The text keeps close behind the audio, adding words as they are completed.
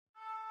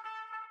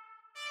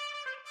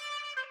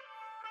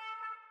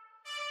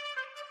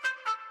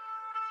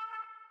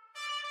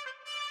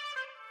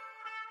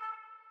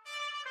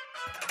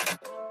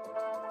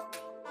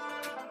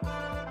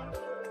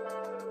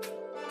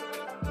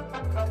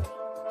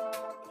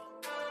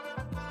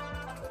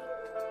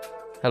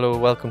Hello,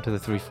 welcome to the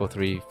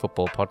 343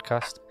 Football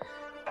Podcast.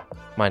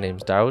 My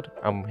name's Dowd.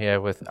 I'm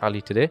here with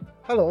Ali today.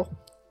 Hello.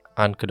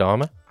 And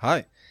Kadama.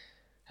 Hi.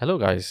 Hello,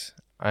 guys.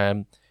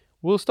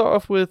 We'll start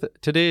off with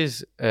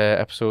today's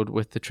episode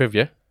with the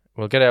trivia.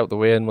 We'll get it out the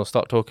way and we'll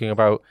start talking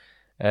about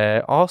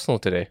Arsenal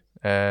today.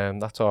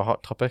 That's our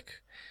hot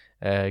topic.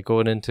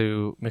 Going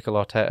into Mikel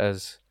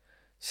Arteta's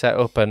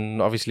setup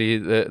and obviously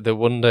the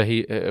wonder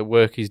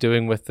work he's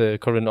doing with the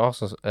current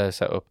Arsenal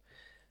setup.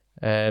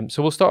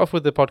 So we'll start off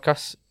with the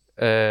podcast.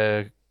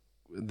 The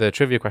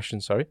trivia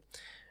question, sorry.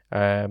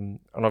 And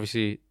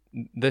obviously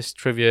this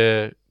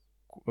trivia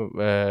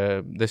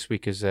this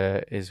week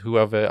is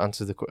whoever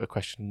answers the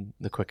question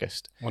the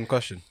quickest. One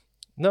question.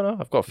 No,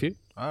 I've got a few.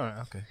 All right,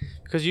 okay.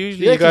 Because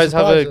usually you guys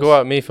have a go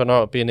at me for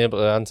not being able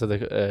to answer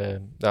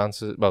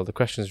the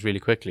questions really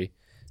quicky.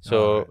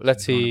 So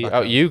let's see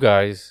out you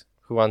guys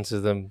who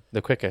answers them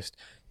the quickest.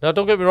 Now,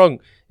 don't get me wrong.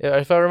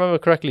 If I remember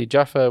correctly,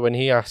 Jaffa, when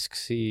he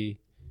asks, you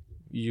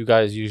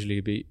guys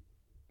usually beat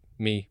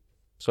me.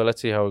 So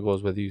let's see how it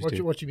goes with you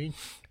two. What do you mean?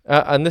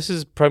 And this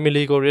is Premier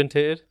League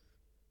orientated.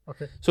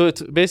 Okay. So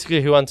it's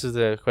basically who answers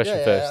the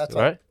question first,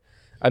 right?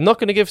 I'm not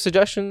going to give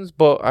suggestions,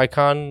 but I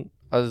can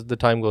as the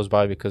time goes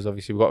by because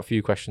obviously we've got a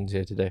few questions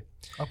here today.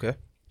 Okay.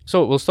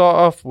 So we'll start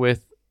off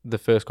with the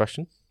first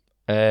question.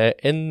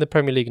 In the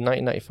Premier League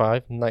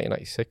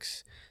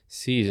 1995-1996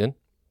 season,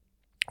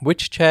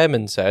 which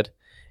chairman said,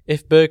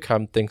 if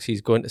Bergkamp thinks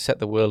he's going to set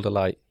the world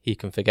alight, he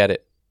can forget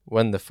it.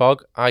 When the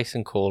fog, ice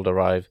and cold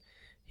arrive,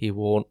 he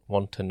won't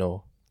want to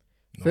know.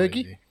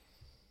 Fergie? Really.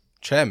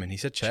 Chairman. He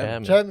said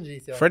chairman.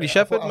 Freddie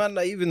Shepherd, man.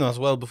 Even though as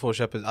well before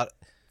Shepherd.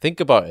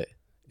 Think about it.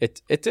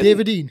 It's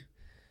David Dean.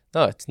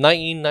 No, it's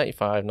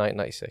 1995,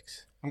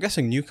 1996. I'm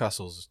guessing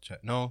Newcastle's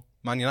no,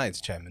 Man United's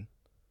chairman.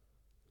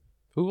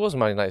 Who was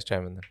Man United's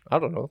chairman then? I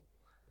don't know.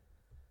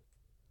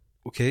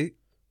 Okay.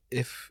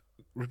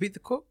 Repeat the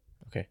quote.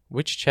 Okay.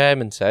 Which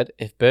chairman said,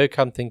 if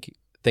Bergkamp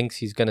thinks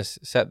he's going to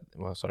set...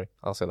 Well, sorry,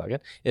 I'll say that again.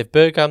 If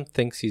Bergkamp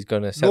thinks he's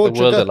going to set Lord the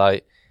world Sugar.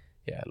 alight...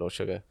 Yeah, Lord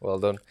Sugar. Well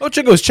done. Lord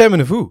Sugar was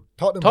chairman of who?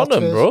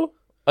 Tottenham, bro.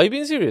 Are you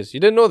being serious? You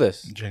didn't know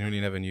this? Genuinely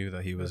never knew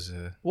that he was...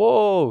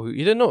 Whoa,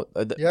 you didn't know?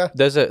 Yeah.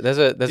 There's a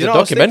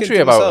documentary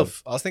about him.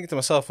 I was thinking to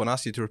myself when I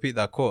asked you to repeat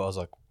that quote, I was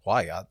like,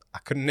 why? I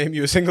couldn't name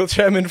you a single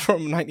chairman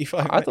from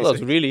 95. I thought that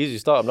was a really easy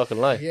start, I'm not going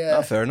to lie. Yeah.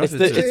 No, fair enough.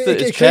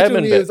 It's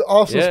chairman bit. bit. It was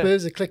Arsenal Yeah.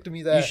 Spurs. It clicked to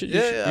me there. You should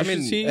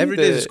see every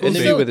day the school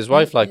interview day. with his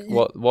wife, like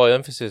what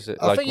emphasis,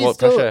 like what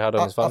pressure it had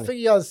on his family. I think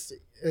he has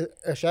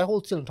a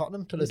shareholder still in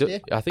Tottenham to this day.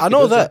 I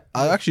know that.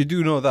 I actually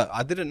do know that.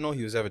 I didn't know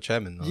he was ever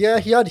chairman though. Yeah,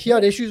 he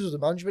had issues with the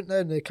management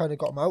there and they kind of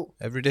got him out.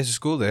 Every day's a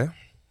school day.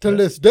 Till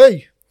this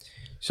day.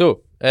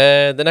 So,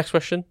 the next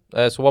question.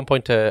 So 1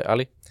 point to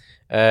Ali.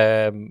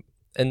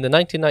 In the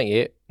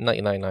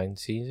 1998-99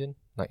 season,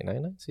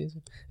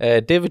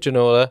 David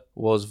Ginola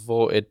was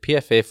voted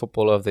PFA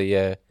Footballer of the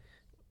Year,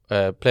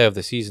 Player of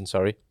the Season,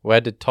 sorry. Where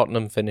did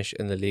Tottenham finish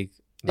in the league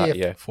that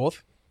year?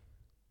 4th?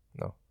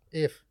 No.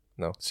 8th.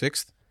 No.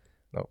 6th?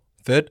 No.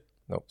 3rd?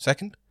 No.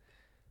 2nd?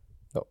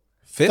 No.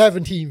 5th?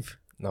 17th.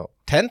 No.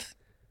 10th?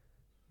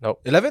 No.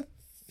 11th?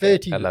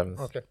 13th. 11th.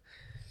 Okay.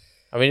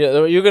 I mean,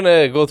 you're going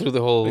to go through the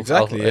whole...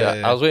 Exactly,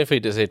 yeah. I was waiting for you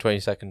to say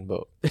 22nd,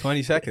 but...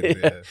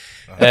 22nd,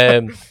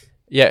 yeah.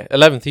 Yeah,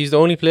 11th. He's the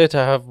only player to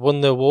have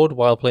won the award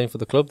while playing for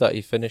the club that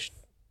he finished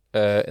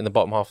in the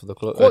bottom half of the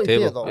club Quality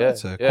table. player, though. Yeah,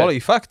 It's a quality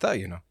fact, that,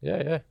 you know.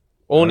 Yeah.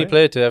 Only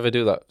player to ever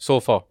do that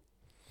so far.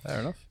 Fair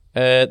enough.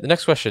 The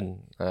next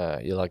question,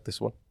 you like this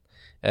one.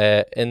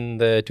 In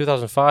the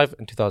 2005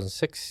 and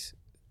 2006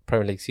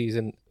 Premier League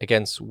season,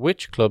 against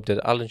which club did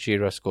Alan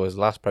Shearer score his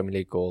last Premier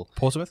League goal?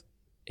 Portsmouth?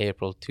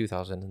 April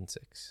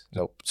 2006.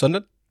 Nope.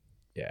 Sunderland?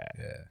 Yeah.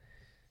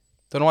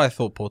 Don't know why I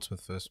thought Portsmouth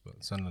first,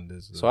 but Sunderland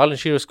is. So Alan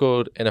Shearer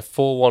scored in a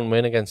 4-1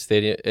 win against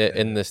Stadium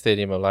in the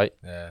Stadium of Light.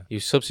 Yeah. He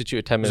was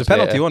substituted 10 It was minutes a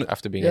penalty, later wasn't it?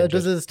 after being Yeah, injured.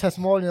 does his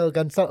testimonial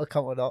against that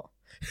count or not?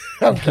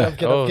 I'm kidding.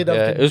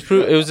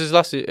 It was his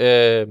last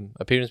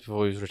appearance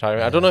before he was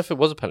retiring. I don't know if it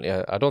was a penalty.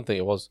 I don't think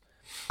it was.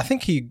 I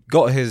think he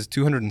got his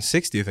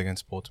 260th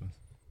against Portsmouth.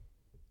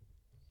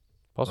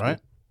 Possibly.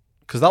 Right?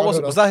 Because that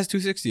was that his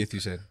 260th,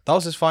 you said? That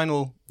was his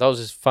final That was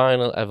his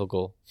final ever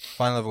goal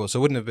ever goal. So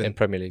it wouldn't have been in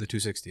Premier League. the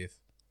 260th.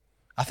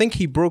 I think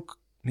he broke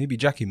maybe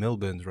Jackie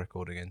Milburn's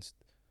record against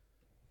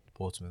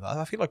Portsmouth.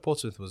 I feel like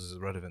Portsmouth was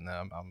relevant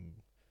there.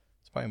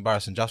 It's quite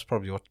embarrassing. Jaff's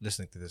probably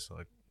listening to this.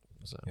 Like,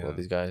 All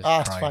these guys.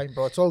 It's fine,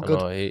 bro. It's all good.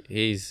 No, he'd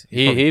be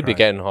crying.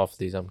 getting half of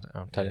these. I'm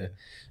telling you.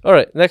 All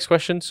right, next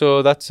question.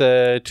 So that's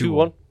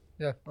 2-1.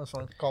 Yeah, that's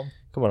fine. Calm.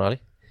 Come on, Ali.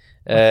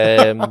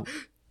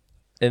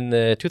 In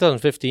the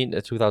 2015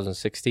 to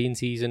 2016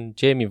 season,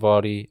 Jamie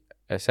Vardy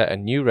set a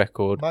new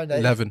record My name.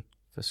 11.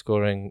 for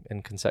scoring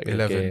in consecutive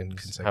 11 games.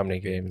 consecutive How many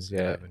games? games?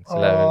 Yeah, 11. it's Oh,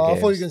 11 I thought you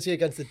games. were going to say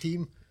against the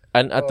team.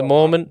 And at the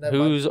moment, never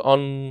mind. who's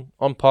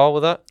on par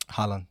with that?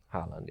 Haaland.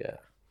 Haaland, yeah.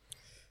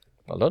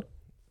 Well done.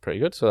 Pretty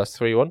good. So that's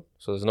 3-1.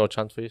 So there's no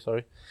chance for you.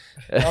 Sorry.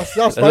 That's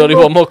There's fine, only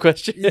bro. one more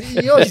question.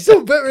 You're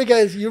so bitter,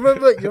 guys. You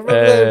remember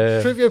the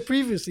trivia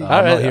previously? I'm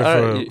Alright, not here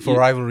alright, for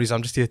rivalries.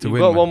 I'm just here to You've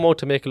win. got man. one more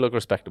to make it look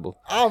respectable.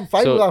 I'm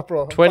fine So, with that,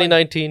 bro. I'm fine.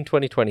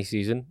 2019-2020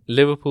 season,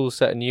 Liverpool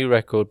set a new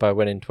record by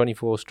winning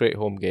 24 straight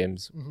home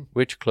games. Mm-hmm.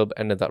 Which club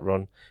ended that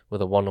run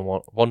with a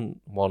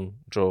 1-1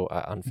 draw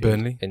at Anfield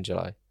Burnley? in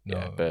July? No,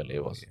 Yeah, Burnley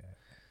it was. yeah.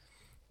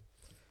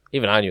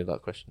 Even I knew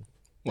that question.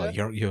 Well,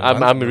 you're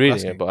I'm reading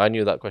asking. it, but I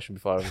knew that question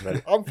before I read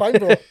it. I'm fine,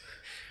 bro.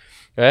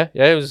 Yeah,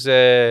 it was,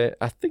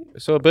 I think,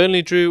 so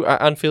Burnley drew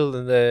at Anfield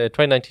in the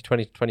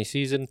 2019-2020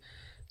 season.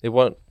 They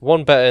won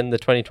better in the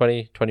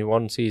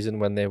 2020-21 season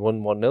when they won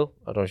 1-0.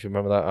 I don't know if you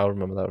remember that. I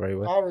remember that very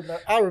well.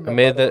 I remember. And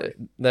made that,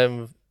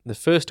 them the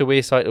first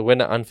away side to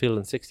win at Anfield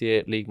in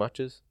 68 league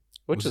matches,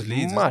 which Was is it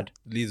Leeds, mad.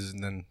 Leeds,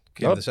 and then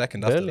came No, the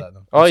second Burnley. after that.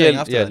 Though. Oh, I'm saying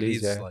yeah, after yeah, that,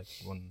 Leeds, Leeds yeah. like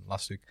won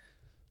last week.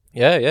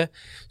 Yeah.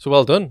 So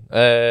well done.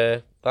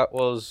 That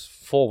was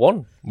 4-1.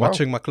 Wow.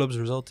 Watching my club's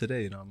result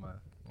today,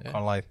 I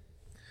can't lie.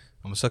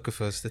 I'm a sucker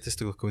for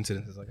statistical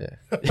coincidences. Like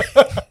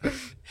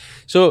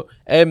So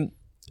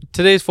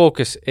today's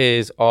focus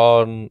is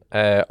on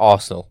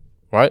Arsenal,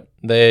 right?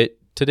 On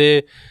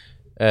today's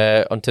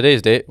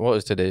date, what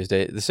is today's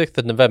date? The 6th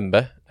of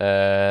November,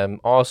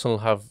 Arsenal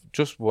have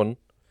just won.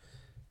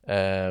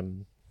 Oh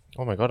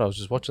my God, I was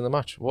just watching the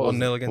match.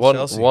 1-0 against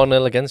Chelsea.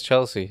 1-0 against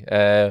Chelsea.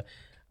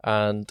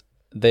 And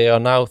they are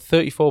now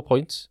 34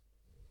 points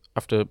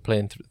after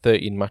playing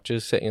 13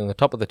 matches, sitting on the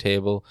top of the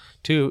table,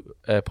 2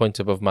 points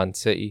above Man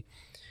City.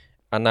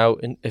 And now,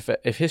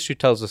 if history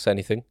tells us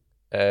anything,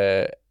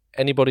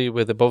 anybody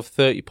with above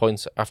 30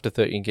 points after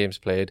 13 games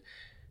played,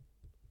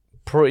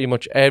 pretty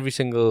much every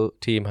single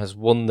team has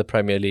won the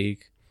Premier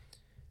League,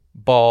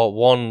 bar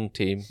one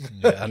team.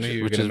 Yeah, I knew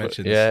you were going to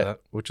mention this. Yeah,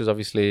 which is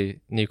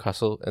obviously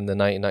Newcastle in the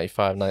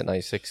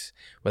 1995-1996,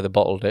 where they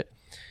bottled it.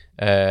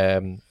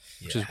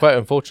 Which is quite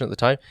unfortunate at the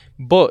time.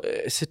 But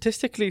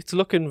statistically, it's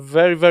looking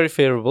very, very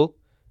favourable.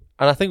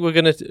 And I think we're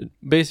going to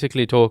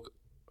basically talk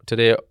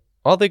today,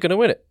 are they going to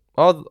win it?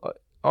 Are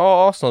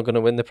Arsenal going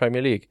to win the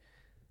Premier League?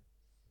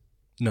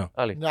 No.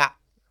 Ali? Nah.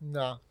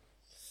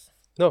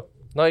 No,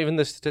 not even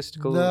the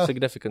statistical No.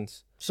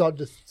 significance Sod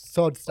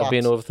stats. of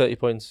being over 30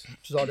 points.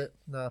 Sod it.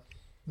 Nah.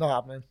 Not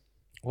happening.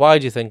 Why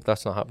do you think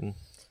that's not happening?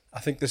 I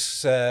think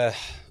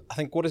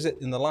what is it?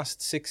 In the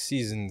last 6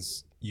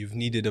 seasons, you've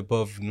needed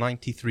above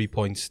 93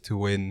 points to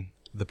win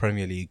the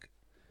Premier League.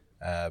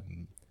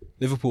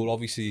 Liverpool,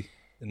 obviously,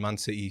 and Man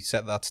City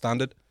set that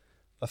standard.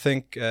 I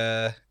think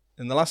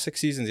in the last 6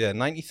 seasons,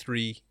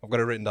 93, I've got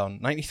it written down,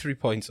 93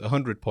 points,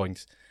 100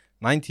 points,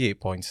 98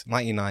 points,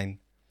 99,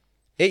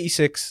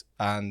 86,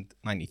 and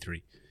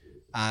 93.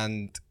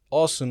 And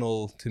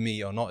Arsenal, to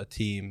me, are not a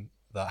team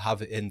that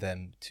have it in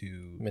them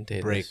to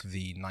Maintain break this.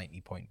 the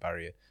 90-point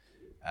barrier.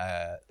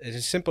 It's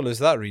as simple as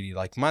that, really.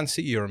 Like, Man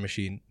City are a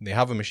machine. They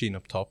have a machine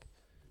up top.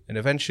 And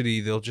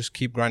eventually, they'll just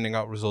keep grinding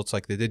out results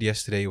like they did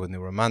yesterday when they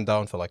were a man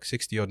down for like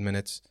 60-odd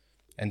minutes.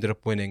 Ended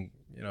up winning,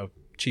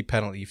 cheap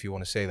penalty if you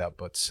want to say that.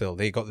 But still,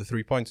 they got the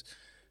 3 points.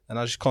 And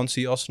I just can't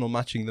see Arsenal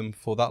matching them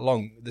for that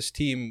long. This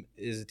team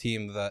is a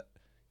team that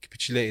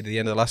capitulated at the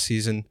end of last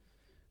season.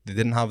 They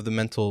didn't have the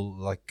mental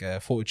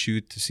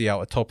fortitude to see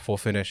out a top 4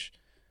 finish.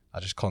 I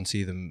just can't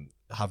see them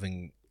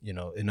having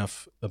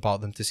enough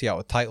about them to see out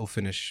a title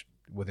finish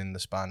within the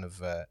span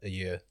of a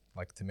year,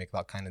 like to make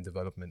that kind of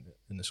development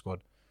in the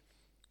squad.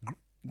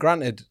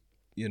 Granted,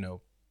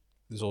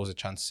 there's always a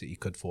chance City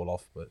could fall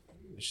off, but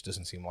it just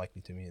doesn't seem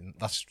likely to me, and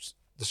that's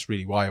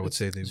really why I would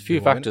say There's a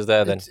few factors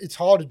there then. It's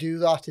hard to do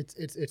that.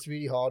 It's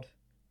really hard.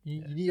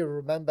 You need to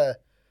remember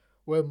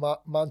where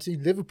Man City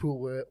and Liverpool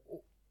were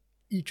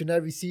each and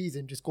every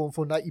season just going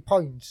for 90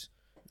 points.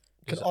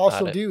 Can Just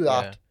Arsenal add it, do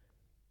that? yeah.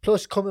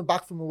 Plus, coming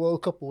back from a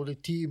World Cup, will the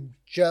team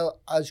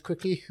gel as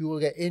quickly? Who will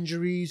get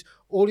injuries?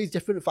 All these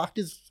different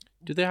factors.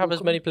 Do they have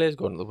as many players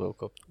going to the World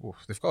Cup? Oof,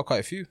 they've got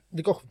quite a few.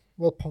 They got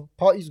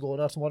Partey's going.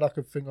 That's the one I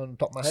could think on the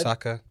top of my head.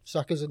 Saka.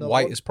 Saka's another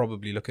White one. is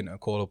probably looking at a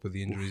call up with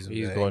the injuries.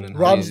 He's of going.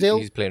 England. Ramsdale.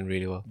 He's playing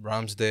really well.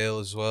 Ramsdale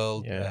as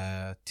well.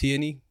 Yeah.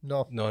 Tierney.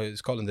 No.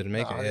 Scotland didn't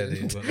make Nah, it.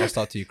 Yeah, they lost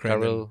out to Ukraine.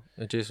 Carol,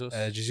 Jesus.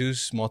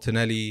 Jesus,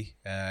 Martinelli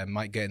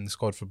might get in the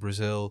squad for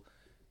Brazil.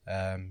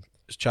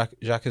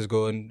 Jack is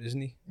going, isn't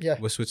he? Yeah.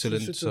 With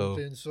Switzerland. So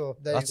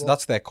there you go.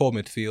 that's their core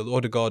midfield.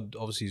 Odegaard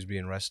obviously is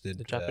being rested.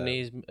 The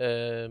Japanese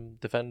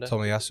defender.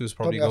 Tomiyasu is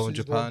probably Tomiyasu's going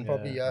Japan. going,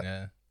 probably,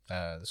 yeah.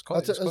 There's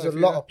quite There's a a few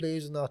lot there. of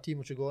players in that team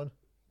which are going.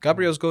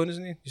 Gabriel's going,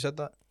 isn't he? You said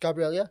that?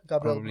 Gabriel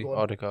Probably. going.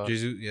 Odegaard.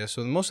 Jesus, yeah.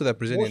 So most of their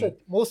Brazilian.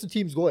 Most of the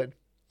teams going.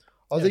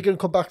 Are they going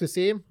to come back the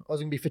same? Are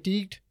they going to be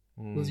fatigued?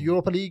 With the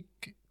Europa League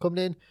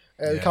coming in,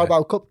 Yeah.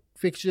 Carabao Cup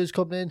fixtures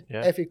coming in,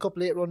 Yeah. FA Cup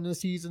later on in the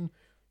season.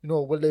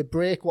 Will they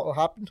break? What will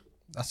happen?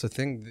 That's the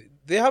thing.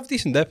 They have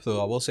decent depth,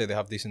 though. I will say they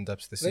have decent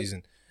depth this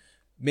season.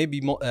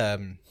 Maybe more.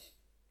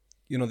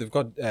 They've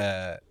got.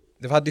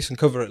 They've had decent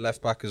cover at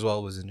left back as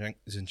well, with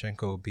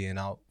Zinchenko being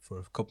out for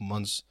a couple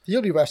months.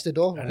 He'll be rested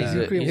though. And He's he's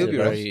a Ukraine. he'll be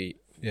very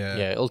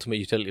Yeah. ultimate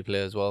utility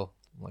player as well.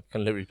 Like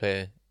can literally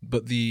play.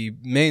 But the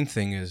main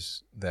thing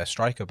is their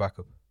striker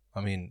backup.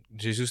 I mean,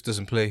 Jesus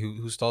doesn't play.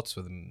 Who starts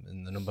for them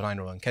in the number 9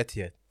 role?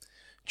 Nketiah.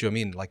 Do you know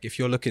what I mean? Like, if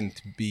you're looking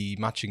to be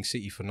matching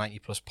City for 90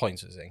 plus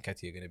points, is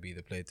Nketiah going to be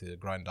the player to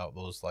grind out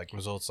those like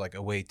results, like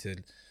away to,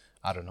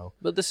 I don't know.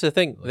 But this is the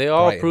thing. Like they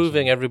are Brighton or proving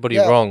something. everybody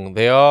Yeah. wrong.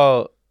 They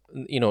are,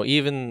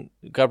 even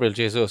Gabriel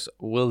Jesus,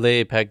 will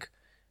they peg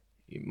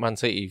Man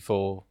City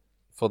for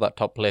that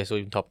top place or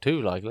even top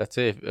 2? Like, let's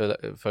say,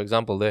 for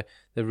example, they're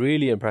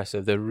really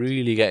impressive. They're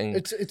really getting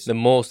It's the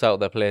most out of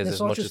their players It's as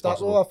not much just as that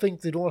possible. though. I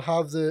think they don't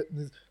have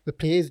the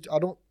players. I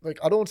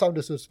don't sound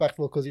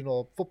disrespectful because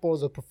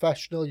footballers are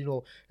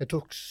professional. It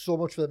took so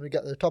much for them to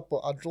get to the top, but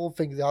I don't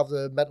think they have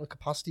the mental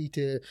capacity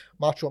to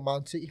match what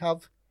Man City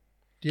have.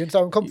 Do you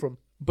understand where I come from?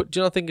 But do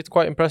you not think it's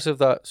quite impressive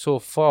that so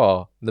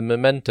far the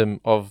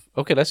momentum of,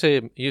 okay, let's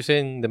say you're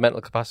saying the mental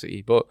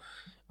capacity, but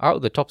out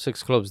of the top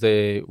 6 clubs,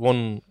 they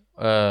won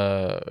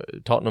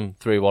Tottenham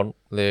 3-1,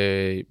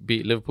 they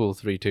beat Liverpool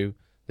 3-2,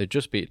 they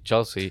just beat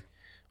Chelsea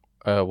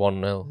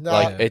 1-0. Nah.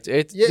 Like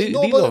it's Yeah, these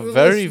no, are but-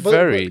 very but-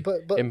 very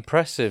but-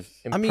 impressive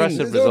I mean,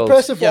 results. They're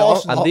impressive for Yeah,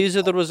 Arsenal. And these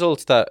are the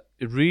results that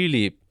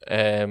really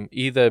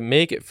either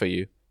make it for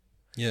you.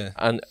 Yeah.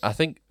 And I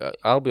think,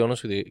 I'll be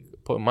honest with you,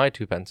 putting my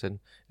 2 pence in,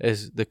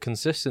 is the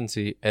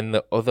consistency in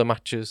the other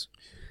matches.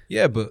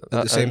 Yeah, but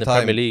at the same in the time,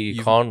 Premier League, you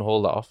you've- can't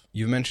hold that off.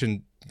 You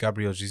mentioned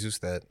Gabriel Jesus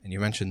there, and you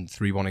mentioned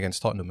 3-1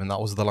 against Tottenham, and that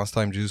was the last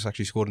time Jesus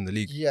actually scored in the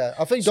league. Yeah,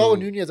 I think So- Darwin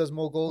Nunez has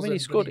more I goals. mean, he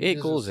than scored Benitez 8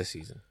 is. goals this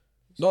season.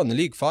 Not in the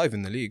league, 5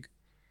 in the league.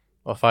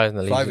 Or 5 in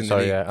the league. 5 in the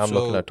Sorry, league. yeah, I'm So-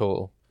 looking at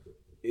total.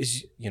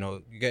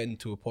 You're getting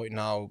to a point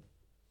now,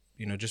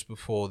 just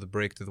before the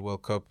break to the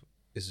World Cup,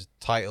 is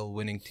a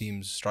title-winning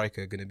team's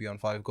striker going to be on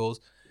 5 goals?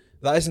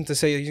 That isn't to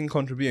say he isn't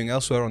contributing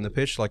elsewhere on the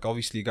pitch. Like,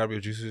 obviously, Gabriel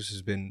Jesus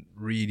has been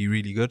really,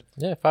 really good.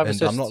 Yeah, 5 And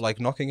assists. I'm not like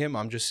knocking him.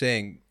 I'm just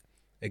saying,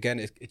 again,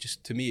 it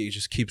just, to me, it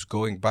just keeps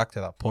going back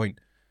to that point.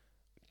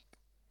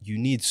 You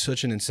need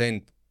such an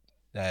insane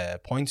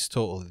points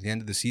total at the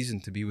end of the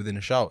season to be within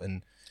a shout.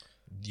 And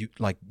you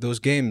like those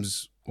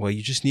games where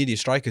you just need your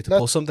striker to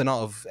pull something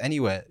out of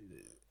anywhere.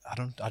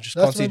 I just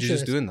can't see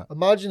Jesus doing that.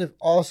 Imagine if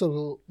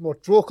Arsenal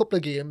draw a couple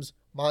of games,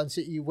 Man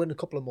City win a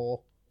couple of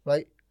more,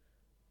 right?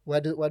 Where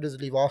does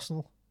it leave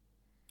Arsenal?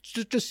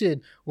 Just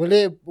saying, will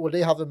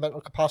they have the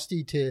mental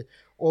capacity to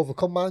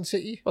overcome Man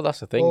City? Well, that's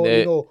the thing.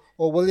 Or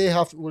or will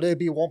they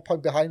be 1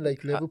 point behind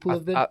like Liverpool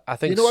have been? I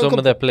think You know where I'm some of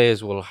coming their from?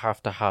 players will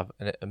have to have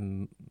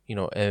an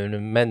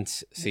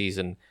immense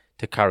season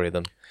to carry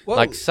them. Well,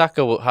 like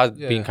Saka has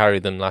yeah. been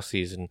carried them last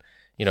season.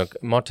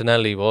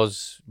 Martinelli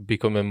was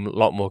becoming a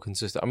lot more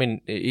consistent. I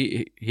mean,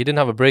 he didn't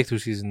have a breakthrough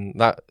season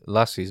that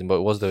last season, but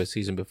it was the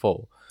season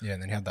before. Yeah,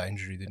 and then he had that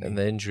injury, didn't And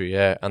he? the injury,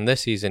 yeah. And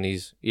this season,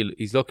 he's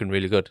looking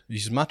really good.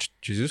 He's matched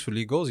Jesus for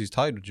league goals. He's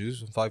tied with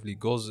Jesus with 5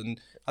 league goals. And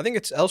I think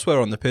it's elsewhere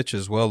on the pitch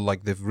as well.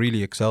 Like, they've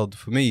really excelled.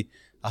 For me,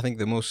 I think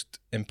the most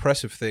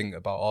impressive thing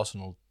about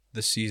Arsenal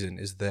this season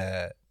is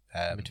their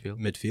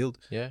midfield.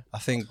 Yeah. I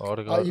think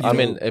Odegaard. you I know-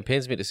 mean, it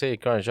pains me to say,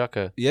 Granit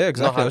Xhaka. Yeah,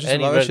 exactly. I Not was just had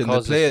any about to red mention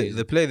cards this season.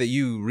 the player that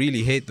you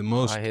really hate the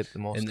most I hate the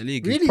most. in the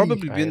league. Really? He's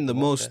probably I been hate the the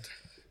most, most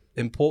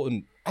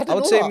important. I I didn't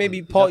would know say that. maybe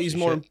He's Partey's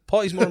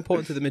actually more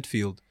important to the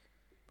midfield.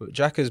 But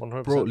Jack has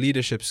 100%. brought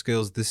leadership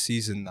skills this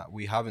season that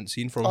we haven't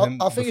seen from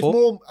him I think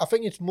before.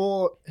 it's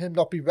more him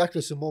not being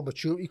reckless and more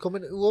maturity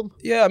coming into him.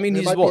 Yeah, I mean,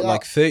 It he's might be what, that.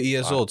 like 30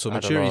 years old, so I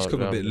don't maturity's know,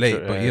 come a yeah, bit late.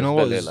 mature- But yeah, you know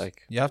it's a what? bit late,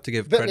 like- You have to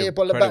give Bit credit, late,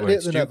 but credit where better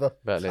it's than due. ever.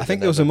 Better late I think than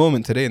there was a never.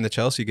 moment today in the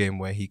Chelsea game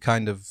where he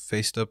kind of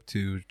faced up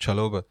to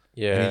Chalobah.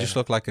 Yeah. And he just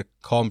looked like a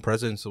calm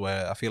presence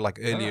where I feel like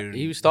earlier...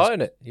 He was starting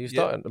it. He was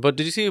starting. But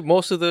did you see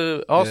most of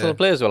the Arsenal Yeah.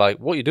 players were like,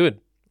 "What are you doing?"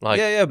 Like,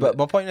 yeah, but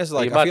my point is,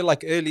 like, you I might- feel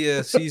like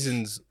earlier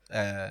seasons...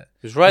 it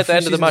was right at the a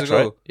end few of the match, seasons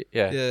ago, right?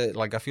 Yeah. Yeah,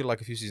 like I feel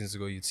like a few seasons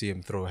ago you'd see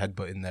him throw a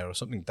headbutt in there or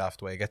something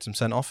daft where he gets him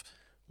sent off.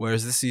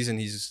 Whereas this season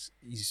he's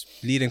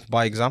leading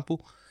by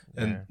example,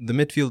 and the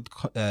midfield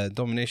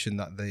domination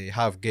that they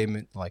have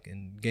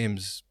in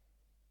games,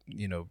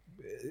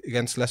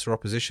 against lesser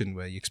opposition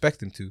where you expect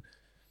them to,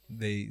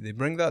 they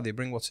bring that. They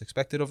bring what's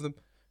expected of them,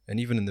 and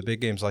even in the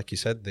big games, like you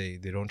said, they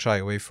don't shy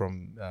away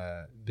from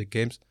big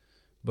games.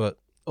 But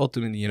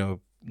ultimately,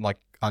 like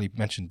Ali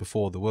mentioned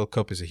before, the World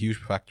Cup is a huge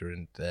factor,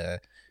 and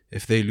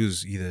if they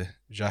lose either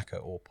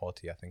Xhaka or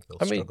Partey, I think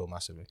they'll struggle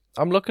massively.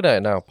 I'm looking at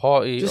it now.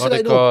 Partey, Just so that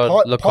you know,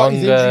 Odegaard, Partey's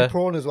injury Lokonga.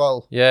 prone as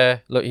well. Yeah,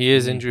 look, he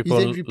is injury He's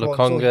prone. injury prone,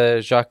 Lokonga,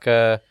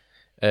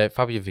 Xhaka,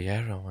 Fabio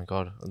Vieira. Oh my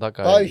god, that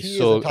guy Oh, is he is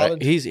so a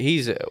talent.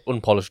 he's an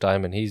unpolished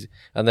diamond.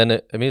 And then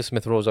Emile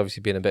Smith Rowe's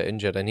obviously been a bit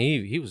injured, and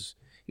he was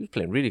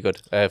playing really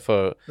good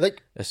for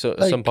Like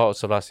some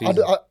parts of last I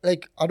season.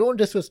 don't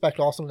disrespect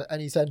Arsenal in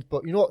any sense,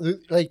 but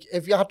like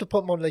if you had to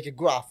put them on like a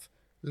graph,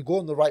 they're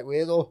going the right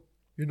way though.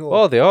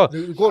 Oh, they are.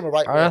 They're going the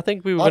right way. And I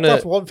think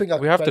That's one thing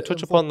we have to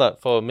touch upon that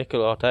for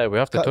Mikel Arteta. We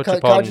have to touch Can I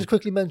upon just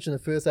quickly mention the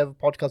first ever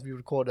podcast we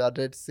recorded? I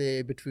did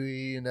say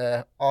between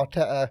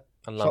Arteta,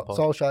 and Lampard.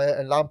 Solskjaer,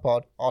 and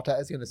Lampard,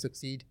 Arteta is going to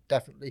succeed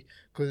definitely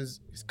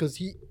because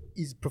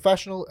he's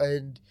professional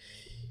and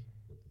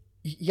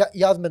he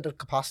has mental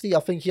capacity. I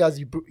think he has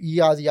the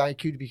IQ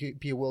to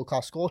be a world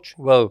class coach.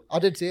 Well, I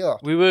did say that.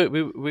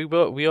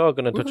 we are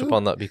going to touch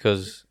upon that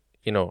because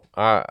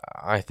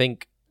I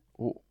think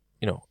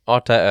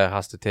Arteta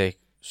has to take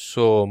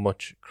so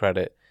much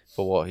credit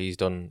for what he's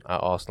done at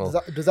Arsenal.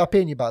 Does that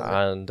pain you bad?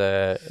 And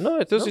no,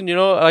 it doesn't.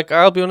 Like,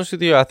 I'll be honest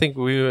with you. I think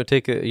we would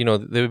take it.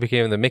 They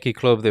became the Mickey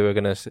Club. They were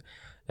gonna.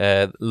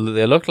 They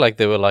looked like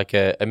they were like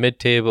a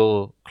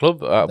mid-table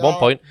club at one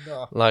point.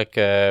 No. Like,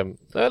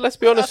 let's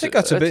be honest. I think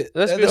that's a bit.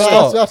 Let's be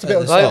start. That's a bit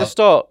of like at the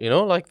start.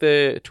 Like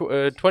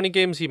the 20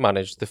 games he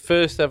managed, the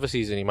first ever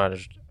season he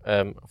managed,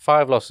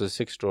 5 losses,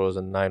 6 draws,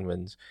 and 9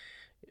 wins.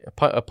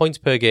 A points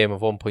per game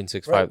of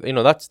 1.65. Right.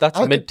 That's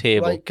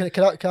mid-table. Right, can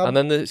I, and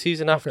then the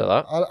season after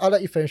that. I'll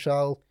let you finish.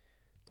 I'll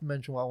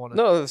mention what I want.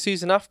 No, the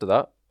season after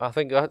that, I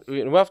think we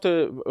have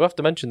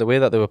to mention the way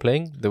that they were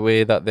playing, the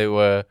way that they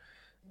were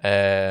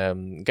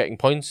getting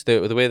points, the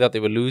way that they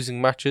were losing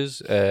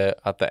matches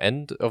at the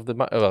end of the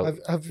match. Well,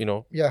 have you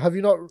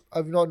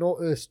not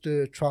noticed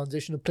the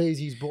transition of plays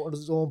he's brought into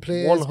his own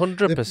players?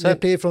 100%. They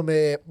play from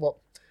a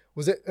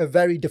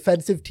very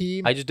defensive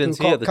team. I just didn't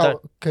see it at the time.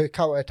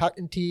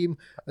 Counter-attacking team,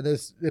 and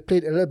they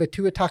played a little bit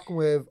too attacking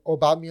with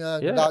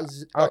Aubameyang,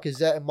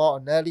 Lacazette, and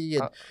Martinelli,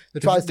 and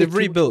they've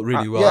rebuilt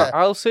really well. Yeah,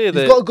 I'll say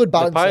he's got a good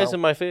balance. The pies now.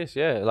 in my face.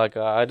 Yeah, like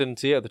I didn't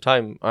see it at the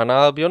time, and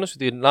I'll be honest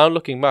with you. Now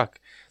looking back,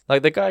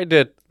 like the guy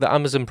did the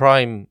Amazon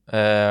Prime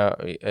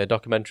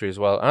documentary as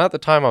well, and at the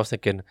time I was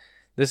thinking,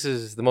 this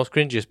is the most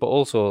cringiest, but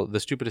also the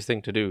stupidest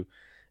thing to do.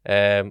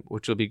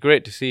 Which will be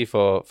great to see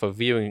for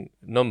viewing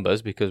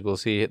numbers because we'll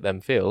see them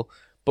fail.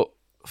 But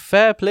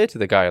fair play to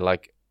the guy.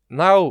 Like,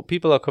 now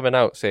people are coming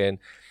out saying,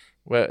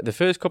 well, the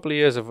first couple of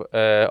years of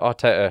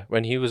Arteta,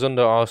 when he was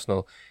under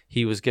Arsenal,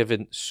 he was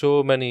given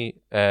so many.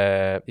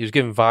 He was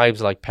given vibes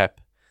like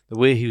Pep. The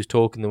way he was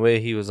talking, the way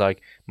he was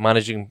like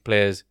managing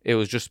players, it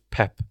was just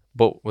Pep,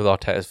 but with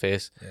Arteta's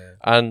face. Yeah.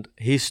 And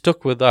he's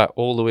stuck with that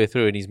all the way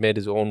through, and he's made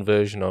his own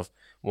version of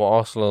what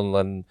Arsenal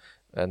and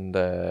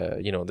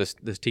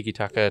this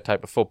tiki-taka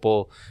type of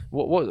football,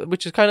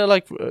 which is kind of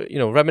like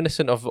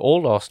reminiscent of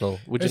old Arsenal.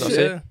 Would you not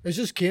say? It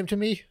just came to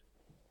me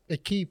a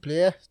key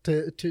player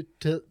to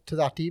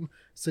that team,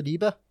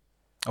 Saliba.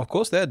 Of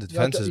course, their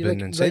defense has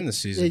been insane this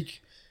season.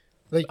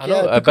 I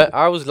know.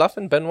 I was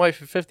laughing. Ben White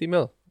for 50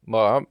 mil.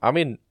 Well, I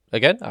mean,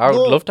 again, I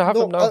would love to have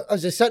him now.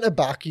 As a centre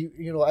back,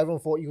 everyone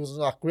thought he wasn't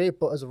that great,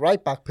 but as a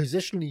right back,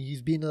 positionally,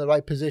 he's been in the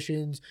right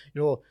positions.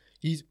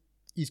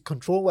 He's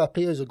controlling where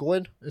players are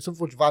going. It's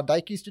something which Van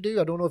Dijk used to do.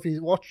 I don't know if he's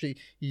watched.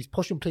 He's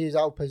pushing players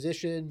out of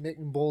position,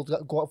 making balls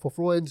go out for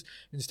throw-ins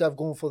instead of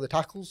going for the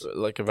tackles.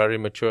 Like a very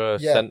mature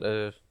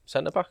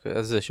centre back,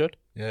 as they should.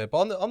 Yeah,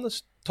 but on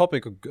this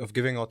topic of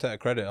giving Arteta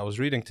credit, I was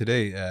reading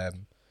today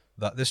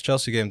that this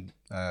Chelsea game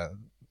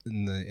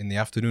in the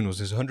afternoon was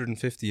his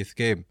 150th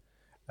game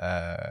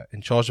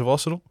in charge of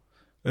Arsenal.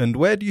 And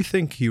where do you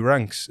think he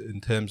ranks in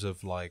terms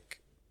of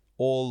like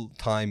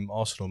all-time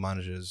Arsenal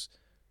managers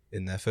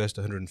in their first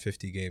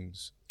 150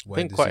 games? I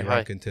think quite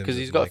high, because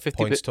he's got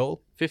 50 points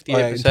total.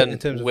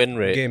 58% win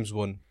rate. Games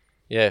won.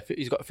 Yeah,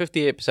 he's got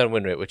 58%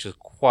 win rate, which is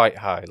quite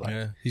high. Like,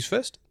 yeah, he's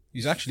first.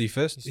 He's actually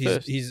first.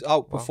 He's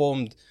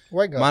outperformed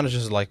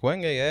managers like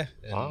Wenger. Yeah,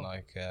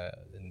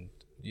 and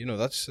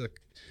that's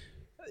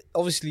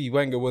obviously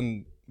Wenger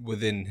won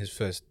within his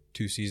first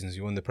 2 seasons.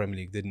 He won the Premier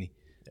League, didn't he?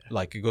 Yeah.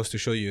 Like, it goes to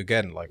show you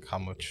again, like how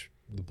much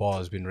the bar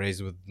has been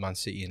raised with Man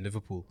City and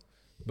Liverpool.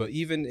 But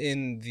even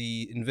in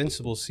the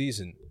Invincible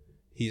season,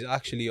 he's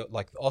actually,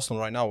 like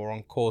Arsenal right now, we're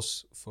on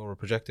course for a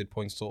projected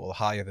points total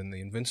higher than the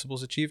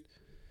Invincibles achieved.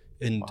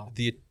 And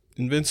the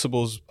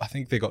Invincibles, I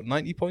think they got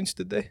 90 points,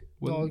 did they?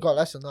 No, they got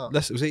less than that.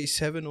 It was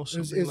 87 or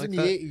something it was like in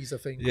that. the 80s, I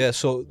think. Yeah,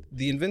 so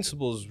the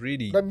Invincibles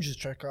really... Let me just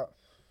check that.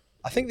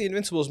 I think the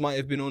Invincibles might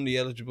have been only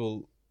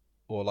eligible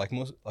or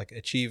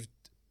achieved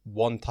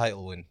 1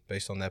 title win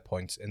based on their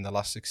points in the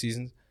last 6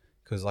 seasons.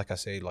 Because like I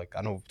say,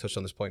 I know we've touched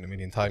on this point a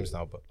million times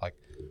now, but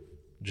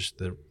just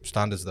the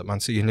standards that Man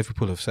City and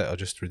Liverpool have set are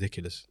just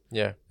ridiculous.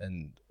 Yeah.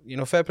 And,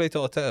 fair play to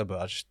Arteta, but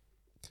I just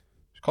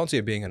can't see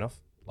it being enough.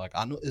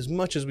 I know as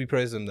much as we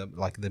praise them, the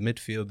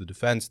midfield, the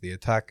defense, the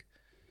attack,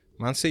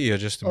 Man City are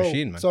just a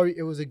machine, man. Sorry,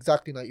 it was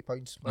exactly 90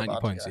 points. 90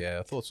 points, yeah,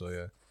 I thought so,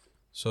 yeah.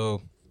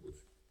 So,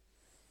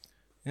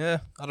 yeah,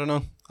 I don't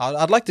know.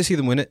 I'd like to see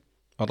them win it.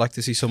 I'd like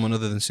to see someone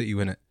other than City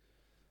win it.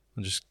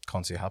 I just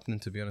can't see it happening,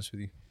 to be honest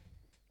with you.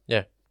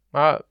 Yeah.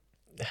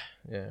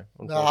 Yeah.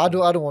 No, I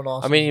don't want to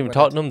ask. I mean, even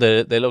Tottenham,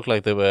 they look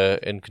like they were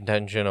in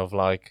contention of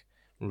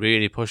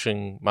really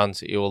pushing Man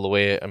City all the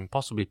way and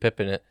possibly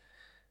pipping it.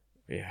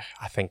 Yeah,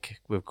 I think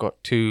we've got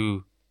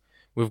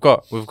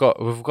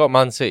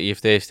Man City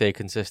if they stay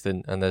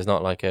consistent and there's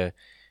not a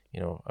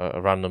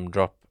random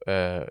drop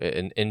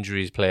in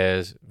injuries,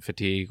 players,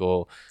 fatigue,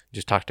 or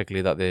just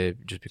tactically that they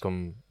just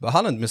become. But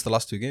Haaland missed the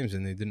last 2 games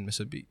and they didn't miss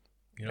a beat.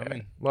 You know what I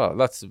mean? Well,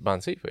 that's Man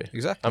City for you.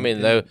 Exactly. I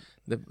mean,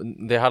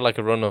 they had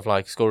a run of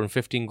scoring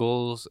 15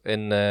 goals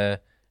in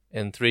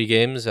 3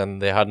 games, and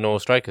they had no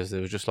strikers. They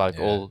were just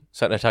all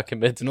centre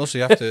attacking mids. And also,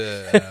 you have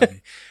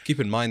to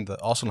keep in mind that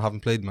Arsenal haven't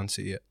played Man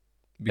City yet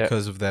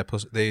because of their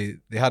they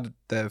had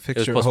their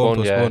fixture at home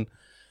postponed,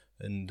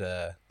 and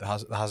that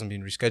hasn't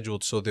been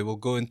rescheduled. So they will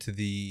go into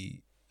the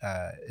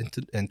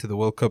into the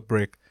World Cup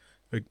break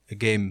a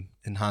game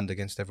in hand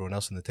against everyone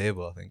else on the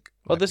table. I think.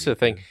 Well, this is the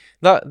thing.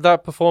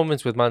 That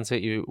performance with Man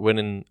City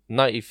winning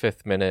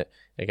 95th minute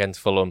against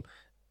Fulham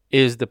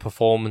is the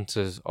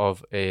performances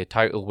of a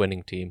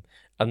title-winning team.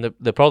 And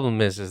the problem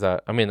is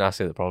that, I mean, I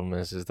say the problem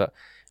is that,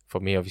 for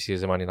me, obviously,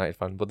 as a Man United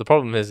fan, but the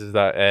problem is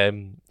that,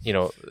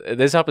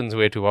 this happens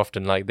way too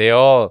often. Like, they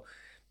are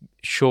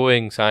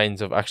showing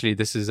signs of, actually,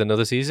 this is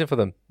another season for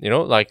them.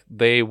 Like,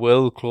 they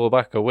will claw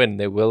back a win.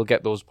 They will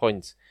get those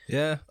points.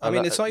 Yeah. I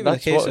mean, it's not even a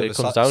case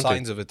of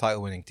signs of a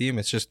title-winning team.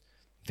 It's just,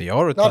 they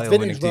are a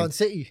title-winning team. Man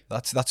City.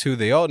 That's who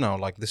they are now.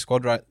 Like, the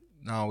squad right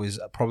now is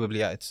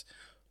probably at its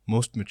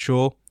most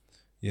mature,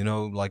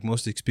 like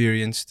most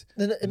experienced.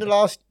 In the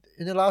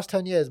last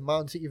 10 years,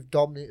 Man City have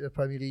dominated the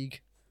Premier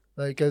League.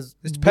 Like, as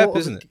it's Pep,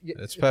 isn't it?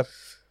 It's Pep.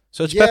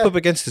 So it's Pep up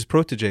against his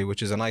protege,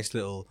 which is a nice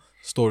little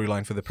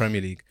storyline for the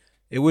Premier League.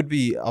 It would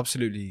be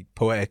absolutely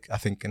poetic, I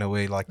think, in a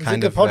way, like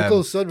kind of the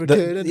prodigal son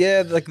returning.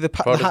 The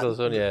prodigal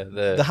son, yeah.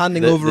 The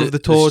handing over of the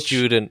torch.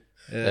 The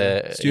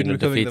student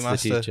becoming the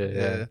master. The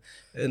teacher,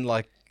 yeah. And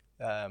like,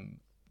 I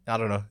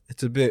don't know.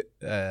 It's a bit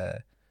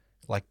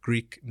like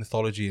Greek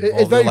mythology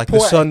involved. It's very like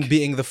poetic. The son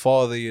beating the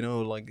father.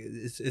 Like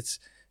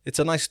it's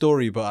a nice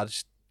story, but I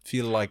just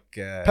feel like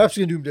Pep's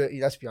gonna do him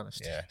dirty. Let's be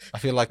honest. Yeah, I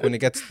feel like when it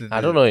gets to the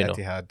I don't know.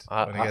 Etihad,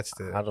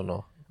 I don't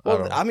know.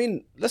 Well, I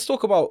mean, let's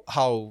talk about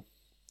how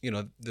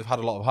they've had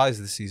a lot of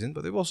highs this season,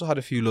 but they've also had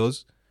a few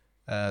lows.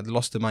 They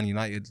lost to Man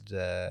United.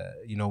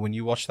 When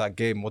you watched that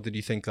game, what did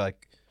you think?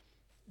 Like,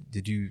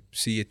 did you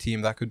see a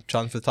team that could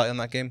challenge for the title in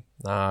that game?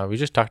 Nah, we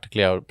just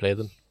tactically outplayed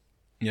them.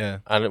 Yeah,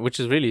 and which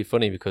is really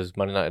funny because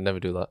Man United never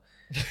do that.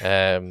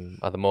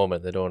 At the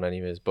moment, they don't,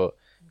 anyways. But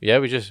yeah,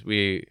 we just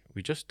it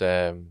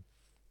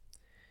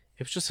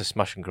was just a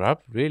smash and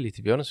grab, really.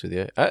 To be honest with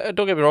you,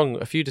 don't get me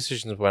wrong. A few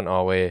decisions went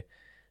our way.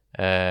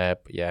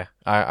 But yeah,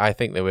 I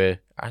think they were.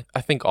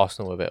 I think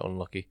Arsenal were a bit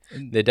unlucky.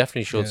 They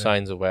definitely showed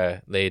signs of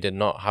where they did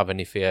not have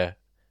any fear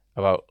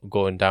about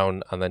going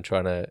down and then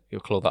trying to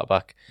claw that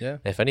back. Yeah.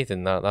 If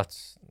anything,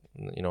 that's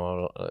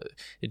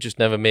it just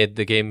never made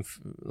the game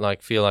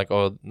feel like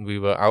we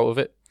were out of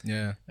it.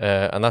 Yeah.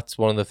 And that's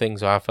one of the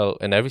things I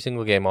felt in every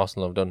single game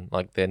Arsenal have done.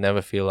 Like, they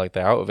never feel like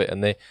they're out of it,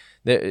 and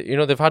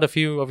they've had a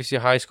few obviously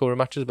high scoring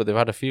matches, but they've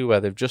had a few where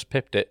they've just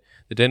pipped it.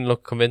 They didn't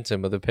look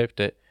convincing, but they pipped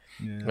it.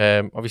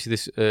 Yeah. Obviously,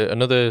 this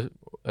another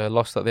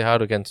loss that they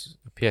had against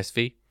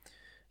PSV.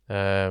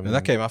 And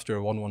that came after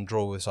a 1-1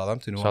 draw with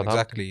Southampton, who aren't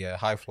exactly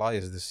high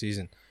flyers this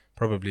season.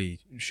 Probably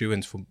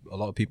shoo-ins for a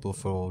lot of people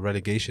for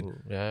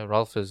relegation. Yeah,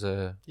 Ralph is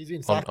he's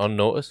been sacked. on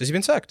notice. Has he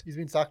been sacked? He's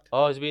been sacked.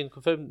 Oh, he's been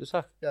confirmed to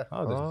sack? Yeah.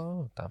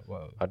 Oh, damn.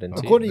 Well, I didn't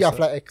see According it. to the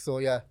Athletic, so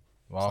yeah.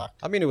 Wow. Sacked.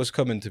 I mean, it was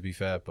coming, to be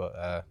fair, but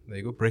there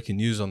you go. Breaking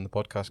news on the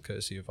podcast,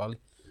 courtesy of Ali.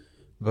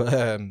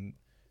 But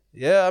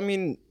yeah, I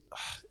mean,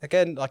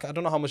 again, like, I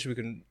don't know how much we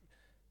can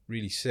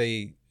really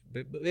say,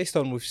 but based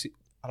on we've seen,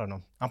 I don't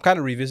know. I'm kind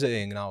of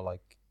revisiting now,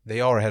 like,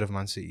 they are ahead of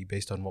Man City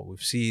based on what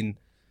we've seen.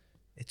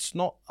 It's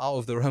not out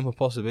of the realm of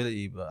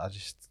possibility, but I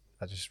just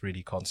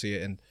really can't see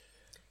it. And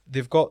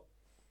they've got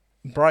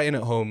Brighton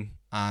at home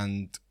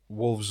and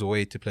Wolves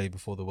away to play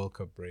before the World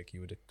Cup break.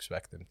 You would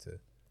expect them to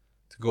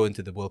go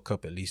into the World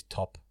Cup at least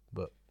top,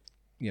 but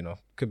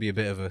could be a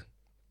bit of a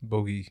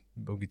bogey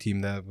team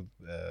there.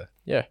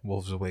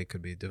 Wolves away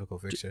could be a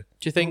difficult fixture.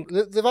 Do you think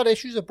they've had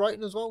issues at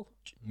Brighton as well?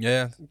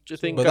 Yeah. Do you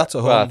think? But that's at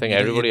home. Well, I think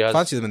everybody has.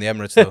 Fancy them in the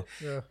Emirates though.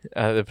 Yeah.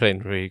 They're playing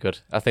really good.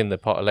 I think the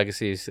Potter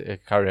legacy is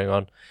carrying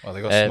on. Well,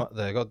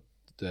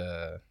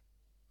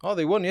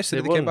 they won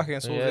yesterday. They came back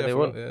against Wolves. Yeah, they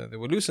won. They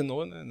were losing the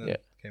one and then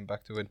came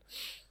back to win.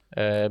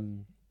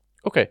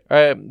 Okay.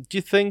 Do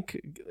you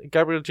think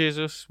Gabriel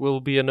Jesus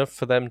will be enough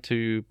for them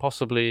to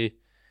possibly?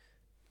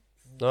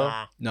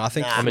 No, I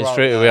think. I mean,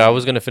 straight away, I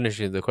was going to finish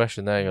the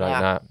question there. You're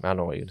like, nah, I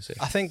know what you're going to say.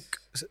 I think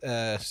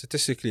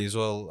statistically as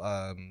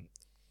well,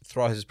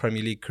 throughout his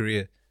Premier League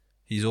career,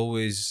 he's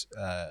always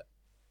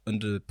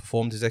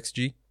underperformed his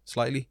XG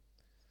slightly,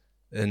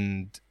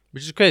 and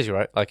which is crazy,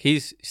 right? Like,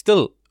 he's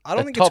still. I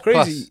don't think it's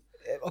crazy.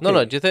 Okay.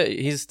 No. Do you think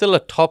he's still a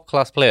top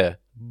class player,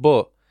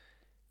 but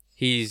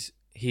he's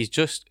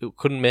just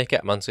couldn't make it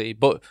at Man City.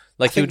 But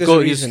like, he'd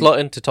slot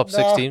into top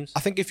 6 teams.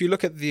 I think if you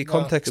look at the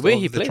context of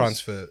the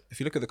transfer, if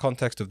you look at the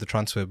context of the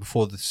transfer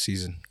before this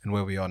season and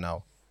where we are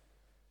now,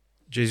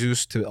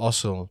 Jesus to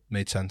Arsenal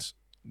made sense.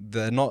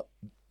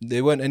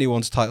 They weren't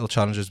anyone's title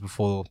challengers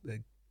before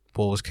the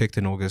ball was kicked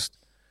in August,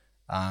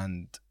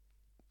 and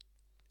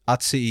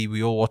at City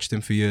we all watched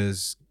him for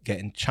years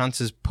getting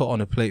chances put on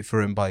a plate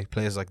for him by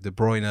players like De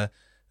Bruyne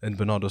and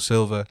Bernardo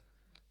Silva,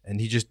 and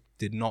he just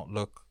did not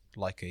look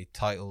like a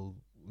title.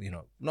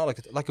 Not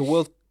like a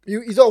world.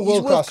 He's on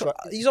world class.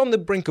 He's on the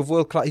brink of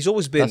world class. He's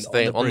always been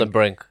on the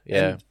brink.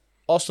 Yeah. And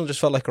Arsenal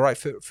just felt like a right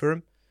fit for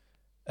him.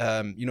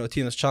 A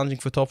team that's challenging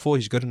for top 4.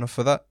 He's good enough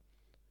for that,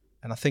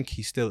 and I think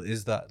he still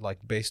is that. Like,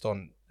 based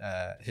on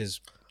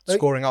his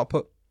scoring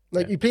output.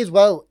 He plays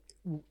well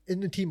in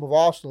the team of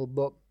Arsenal,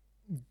 but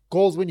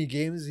goals win you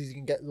games. He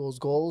can get those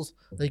goals.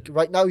 Like,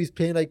 right now, he's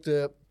playing like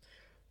the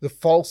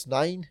false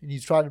 9, and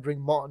he's trying to bring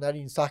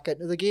Martinelli and Saka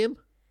into the game.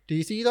 Do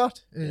you see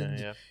that?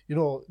 And,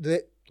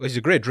 Well, he's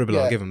a great dribbler. Yeah.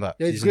 I'll give him that.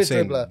 Yeah, he's a great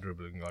insane dribbler.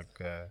 dribbling.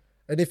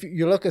 And if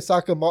you look at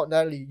Saka,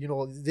 Martinelli,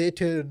 they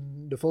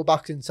turn the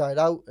fullbacks inside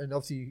out, and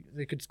obviously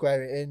they could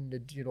square it in.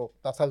 And,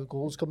 that's how the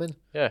goals come in.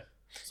 Yeah.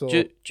 So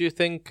Do you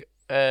think?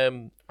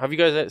 Have you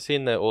guys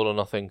seen the All or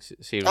Nothing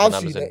series I've on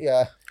seen Amazon? it.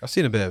 Yeah, I've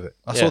seen a bit of it.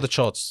 I Yeah. saw the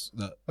charts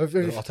that I've-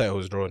 Arteta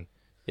was drawing.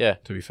 Yeah.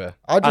 To be fair,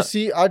 I just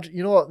see, the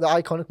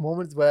iconic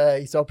moments where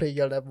he started playing,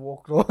 "You'll Never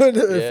Walk Alone" at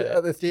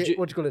the Do-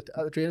 what do you call it,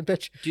 at the training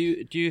pitch. Do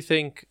you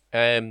think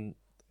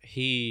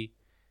he,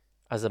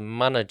 as a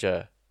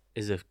manager,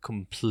 is a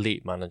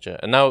complete manager?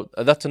 And now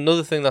that's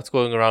another thing that's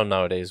going around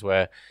nowadays,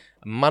 where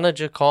a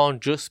manager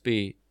can't just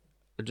be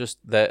just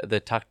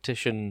the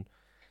tactician.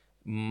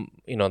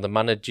 The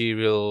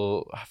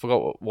managerial. I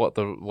forgot what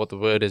the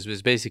word is.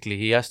 But basically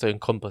he has to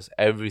encompass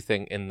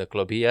everything in the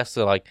club. He has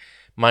to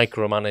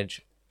micromanage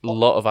a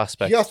lot of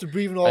aspects. He has to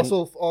breathe in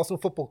Arsenal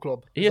Football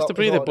Club. He has to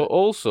breathe it, but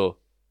also,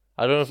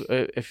 I don't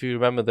know if you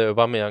remember the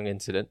Aubameyang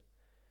incident.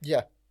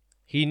 Yeah.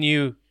 He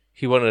knew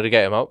he wanted to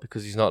get him out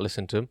because he's not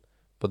listening to him,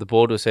 but the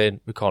board was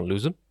saying we can't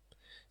lose him.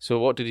 So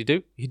what did he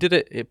do? He did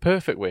it in a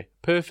perfect way.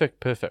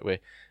 Perfect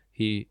way.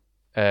 He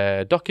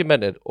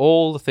documented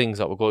all the things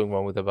that were going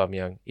wrong with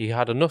Aubameyang. He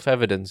had enough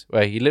evidence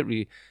where he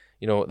literally,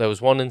 there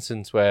was one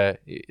instance where,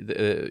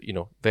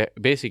 they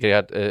basically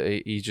had,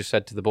 he just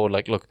said to the board,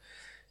 look,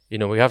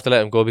 we have to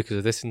let him go because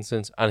of this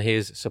instance and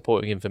his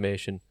supporting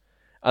information.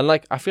 And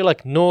I feel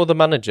like no other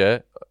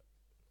manager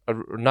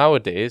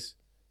nowadays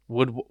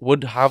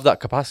would have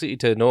that capacity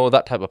to know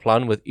that type of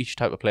plan with each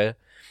type of player.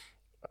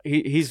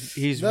 He's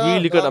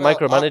really good at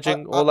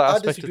micromanaging all that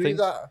aspect of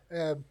things.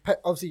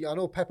 Obviously, I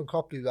know Pep and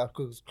Klopp do that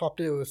because Klopp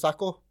did it with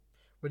Sacco.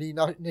 When he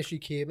initially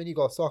came in, he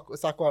got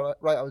Sacco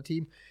right out of the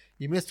team.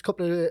 He missed a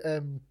couple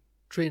of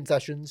training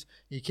sessions.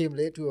 He came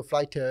late to a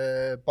flight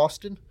to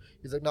Boston.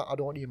 He's like, "No, I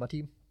don't want you in my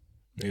team."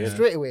 Yeah.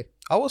 Straight away.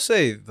 I will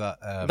say that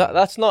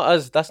that's not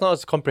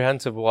as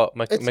comprehensive what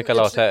Mikel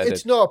Arteta did.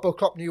 It's not, but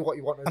Klopp knew what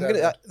he wanted.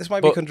 This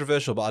might be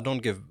controversial, but I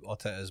don't give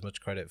Arteta as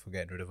much credit for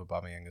getting rid of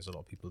Aubameyang as a lot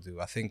of people do.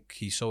 I think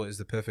he saw it as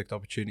the perfect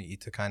opportunity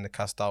to kind of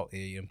cast out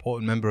an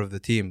important member of the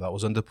team that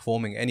was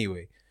underperforming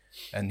anyway,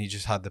 and he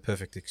just had the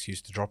perfect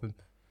excuse to drop him.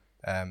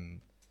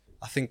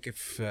 I think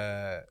if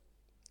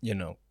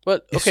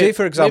Well, if, say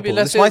for example,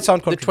 let's this might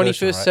sound the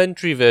controversial, 21st right?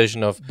 century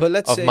version of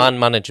man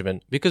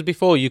management, because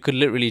before you could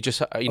literally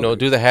just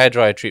do the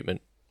hairdryer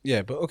treatment.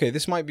 Yeah, but okay,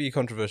 this might be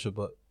controversial,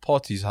 but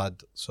Partey's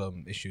had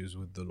some issues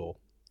with the law,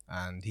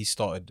 and he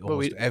started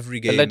almost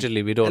every game.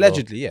 Allegedly, we don't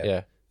allegedly, know.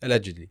 yeah,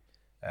 allegedly.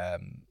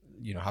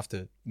 Have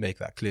to make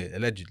that clear.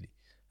 Allegedly,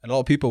 and a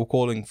lot of people were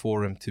calling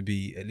for him to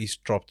be at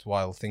least dropped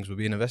while things were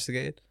being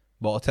investigated.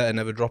 But Arteta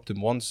never dropped him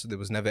once. There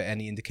was never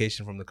any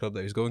indication from the club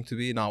that he was going to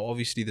be. Now,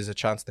 obviously, there's a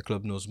chance the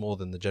club knows more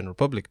than the general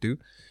public do.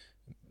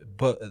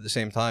 But at the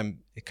same time,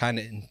 it kind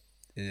of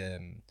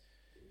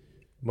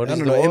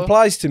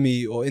implies to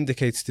me or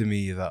indicates to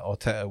me that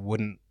Arteta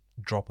wouldn't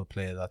drop a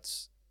player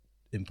that's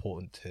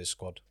important to his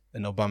squad.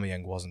 And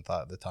Aubameyang wasn't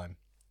that at the time.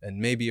 And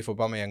maybe if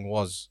Aubameyang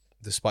was,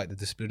 despite the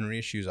disciplinary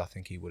issues, I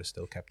think he would have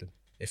still kept him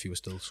if he was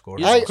still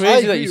scoring. It's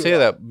crazy that you say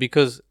that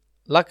because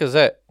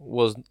Lacazette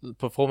was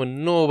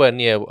performing nowhere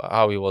near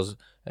how he was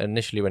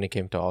initially when he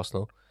came to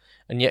Arsenal,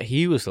 and yet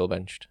he was still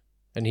benched,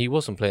 and he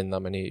wasn't playing that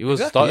many. He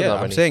was starting that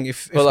many. I'm saying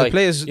if the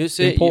player's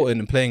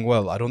important and playing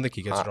well, I don't think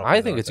he gets dropped.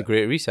 I think it's a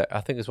great reset.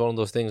 I think it's one of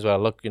those things where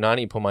I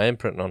need to put my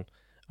imprint on,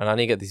 and I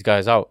need to get these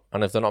guys out.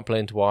 And if they're not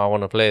playing to what I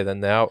want to play,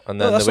 then they're out.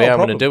 And then the way I'm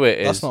going to do it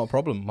is that's not a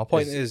problem. My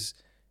point is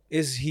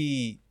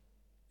he,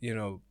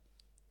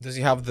 does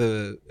he have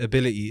the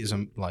ability,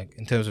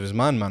 in terms of his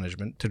man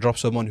management, to drop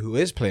someone who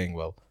is playing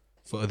well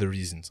for other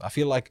reasons? I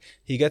feel like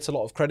he gets a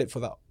lot of credit for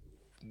that,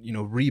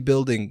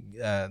 rebuilding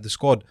the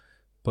squad.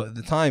 But at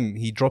the time,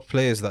 he dropped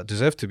players that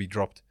deserve to be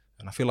dropped.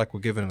 And I feel like we're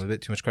giving him a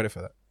bit too much credit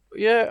for that.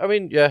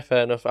 Yeah,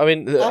 fair enough. I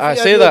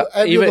say that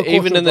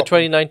even in the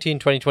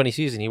 2019-2020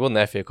 season, he won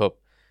the FA Cup.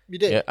 He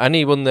did. Yeah, and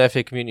he won the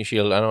FA Community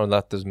Shield. I know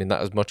that doesn't mean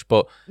that as much,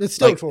 but it's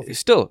still a trophy. It's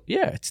still,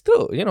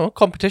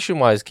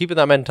 competition-wise, keeping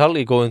that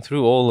mentality going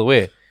through all the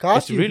way.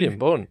 It's really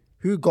important.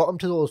 Who got him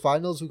to those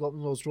finals? Who got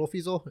him those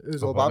trophies? Though it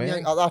was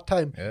Aubameyang at that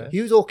time. Yeah.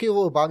 He was okay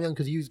with Aubameyang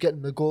because he was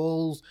getting the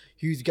goals,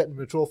 he was getting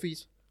the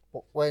trophies.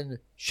 But when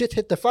shit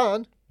hit the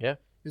fan, he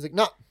was like,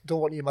 "Nah,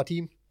 don't want you in my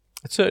team."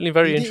 It's certainly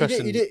very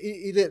interesting.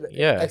 He did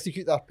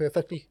execute that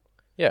perfectly.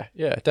 Yeah,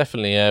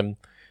 definitely.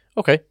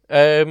 Okay.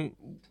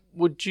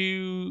 Would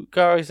you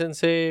guys then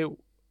say,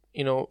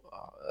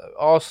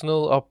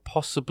 Arsenal are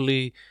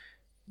possibly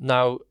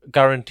now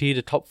guaranteed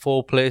a top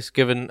 4 place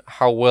given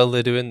how well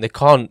they're doing? They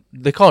can't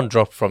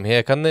drop from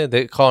here, can they?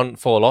 They can't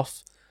fall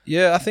off.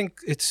 Yeah, I think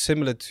it's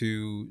similar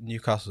to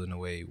Newcastle in a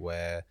way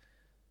where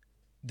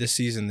this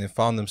season they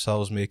found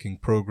themselves making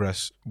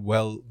progress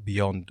well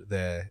beyond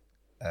their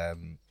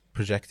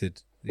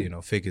projected,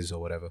 figures or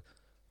whatever.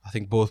 I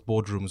think both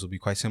boardrooms will be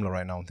quite similar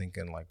right now and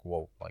thinking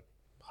whoa,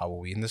 how are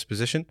we in this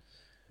position?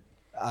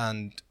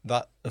 And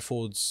that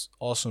affords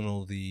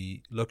Arsenal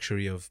the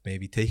luxury of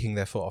maybe taking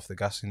their foot off the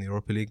gas in the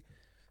Europa League.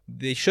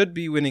 They should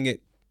be winning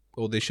it,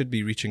 or they should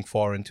be reaching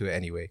far into it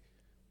anyway.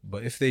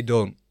 But if they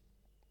don't,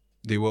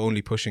 they were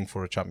only pushing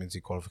for a Champions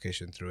League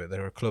qualification through it.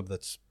 They're a club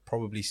that's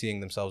probably seeing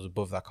themselves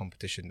above that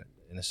competition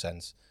in a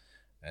sense.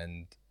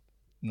 And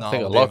now I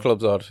think a lot of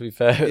clubs are, to be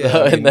fair. Yeah,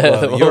 I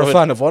mean, you're a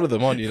fan of one of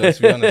them, aren't you? Let's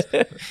be honest.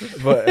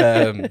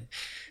 But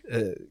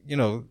you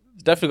know,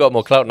 It's definitely got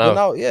more clout now.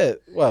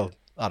 Well,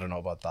 I don't know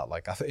about that.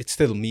 Like, it's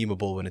still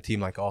memeable when a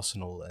team like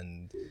Arsenal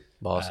and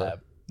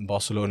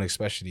Barcelona,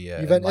 especially,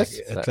 Juventus?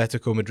 like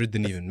Atletico Madrid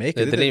didn't even make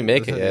They it. didn't even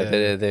make it.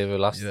 Yeah, they were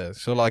last. Yeah,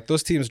 so like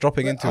those teams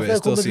dropping into it, Atletico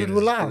still Madrid seeing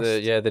were last.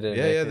 They didn't.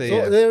 Yeah, make they-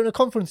 it. So they're in a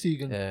conference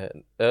league. Yeah.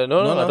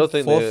 No, I don't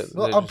think fourth.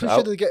 No, I'm pretty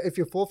sure they get, if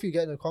you're fourth, you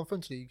get in a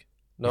conference league.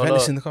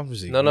 Juventus in the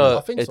Conference League. No.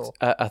 I think so.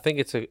 I think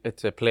it's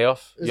a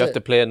playoff. Is You have it?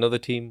 to play another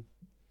team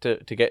to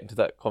get into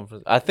that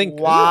conference. I think.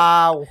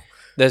 Wow.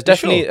 There's You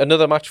definitely sure?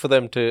 another match for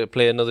them to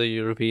play another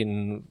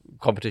European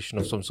competition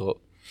of some sort.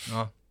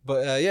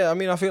 But yeah, I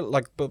mean, I feel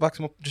like, but back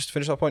to just to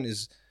finish that point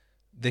is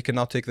they can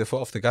now take their foot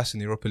off the gas in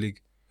the Europa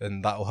League,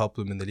 and that will help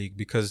them in the league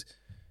because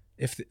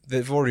if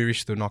they've already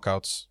reached the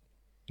knockouts,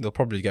 they'll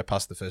probably get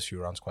past the first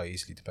few rounds quite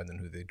easily, depending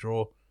on who they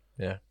draw.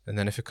 Yeah. And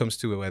then if it comes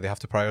to it where they have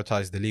to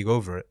prioritize the league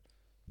over it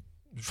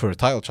for a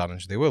title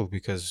challenge, they will,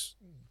 because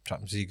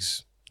Champions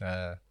League's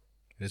it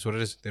is what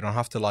it is. They don't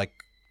have to like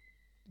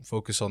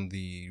focus on the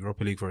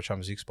Europa League for a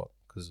Champions League spot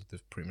because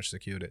they've pretty much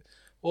secured it.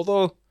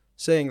 Although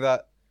saying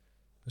that,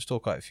 there's still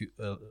quite a few,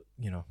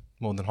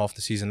 more than half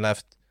the season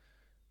left.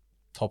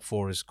 Top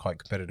four is quite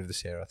competitive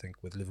this year, I think,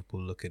 with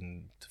Liverpool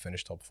looking to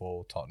finish top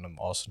four, Tottenham,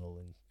 Arsenal,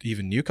 and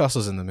even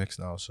Newcastle's in the mix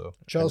now. So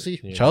Chelsea.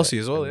 Chelsea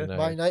as well, And, yeah.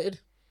 Man United.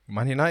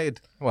 Man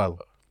United. Well,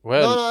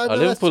 Well, No, are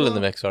Liverpool that's in the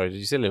not- mix? Sorry, did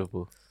you say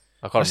Liverpool?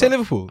 I say remember.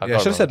 Liverpool. I Yeah, I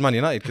can't should have said Man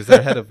United because they're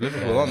ahead of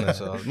Liverpool on there.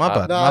 So my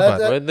bad. No, my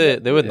bad.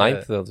 They were Yeah.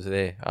 ninth though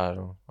today. I don't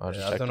know. I'll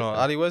just I check don't it. know.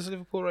 Ali, where's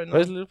Liverpool right now?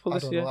 Where's Liverpool I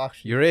this don't year? know,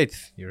 actually. You're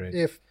eighth. Yeah.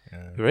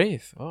 You're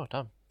eighth. Oh,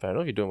 damn. Fair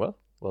enough. You're doing well.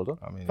 Well done.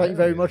 I mean, Thank you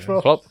very much,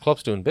 bro.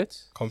 Klopp's doing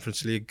bits.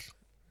 Conference League.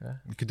 Yeah.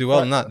 You could do well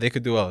in that. They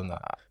could do well in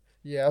that.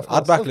 Yeah, of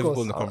course. I'd back of Liverpool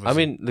course. in the Conference I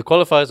League. mean, the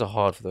qualifiers are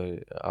hard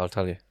I'll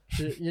tell you.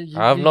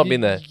 I've not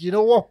been there. You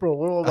know what, bro?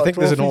 We're all I about think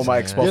there's an trophies.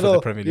 automatic spot for the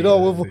Premier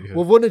League.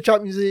 We've won the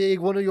Champions League,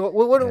 won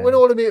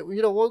all the mate.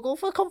 We'll go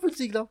for a Conference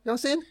League now. You know what I'm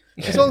saying?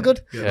 It's all good.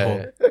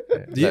 Yeah.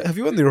 Have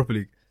you won the Europa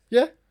League?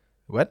 Yeah.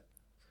 When?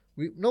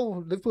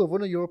 Liverpool have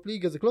won a Europa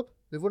League as a club.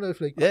 They've won it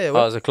like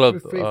Oh, as a club.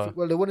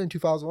 well, they won in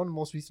 2001,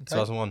 most recent time.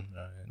 2001.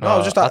 No, I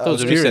was just I thought it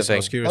was a recent thing. I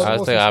was curious. That I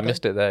was think I most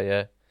missed it there.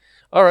 Yeah.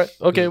 All right.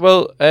 Okay.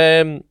 Well,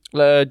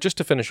 just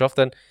to finish off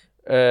then,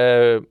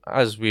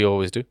 as we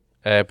always do,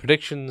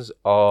 predictions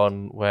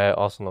on where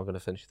Arsenal are going to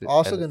finish.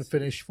 Arsenal going to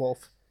finish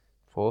fourth.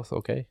 Fourth.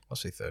 Okay. I'll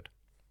say third.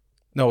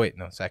 No, wait,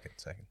 no, second.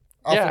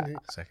 Yeah.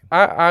 Second.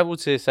 I would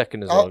say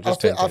second as well.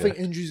 I think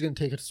injury's going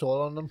to take its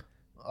toll on them.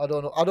 I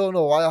don't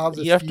know why I have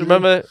this. You have to feeling.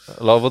 remember,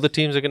 a lot of other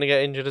teams are going to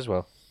get injured as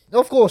well.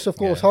 Of course.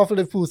 Yeah. Half of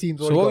Liverpool teams.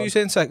 So already what gone. were you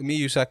saying second? Me,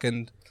 you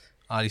second.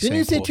 Ali Didn't saying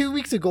you say fourth. 2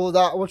 weeks ago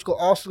that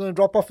Arsenal going to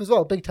drop off as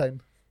well, big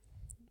time?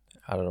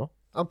 I don't know.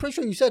 I'm pretty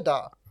sure you said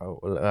that. Oh,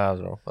 well, I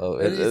don't know. Well,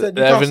 And you said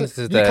the evidence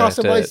is there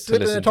Newcastle might to slip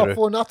in the listen top through.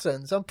 four in that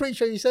sense. I'm pretty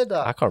sure you said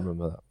that. I can't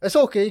remember that. It's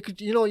okay.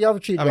 You have a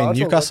cheat. I mean,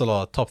 Newcastle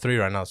are top three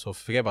right now, so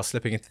forget about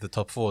slipping into the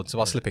top four. It's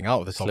about slipping out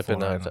of the top Slipping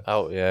four right now.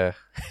 out, yeah.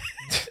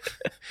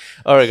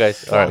 All right,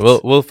 guys. All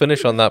right, we'll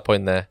finish on that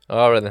point there.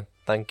 All right then.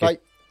 Thank you. Bye.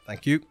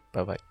 Thank you.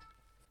 Bye.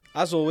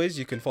 As always,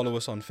 you can follow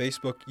us on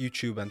Facebook,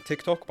 YouTube, and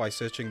TikTok by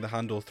searching the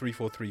handle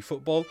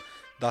 343football.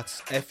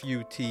 That's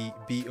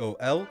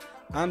FUTBOL.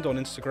 And on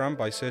Instagram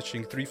by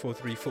searching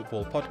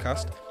 343football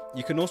podcast.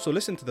 You can also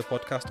listen to the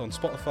podcast on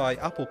Spotify,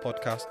 Apple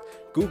Podcast,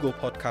 Google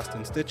Podcast,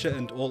 and Stitcher,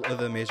 and all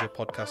other major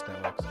podcast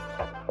networks.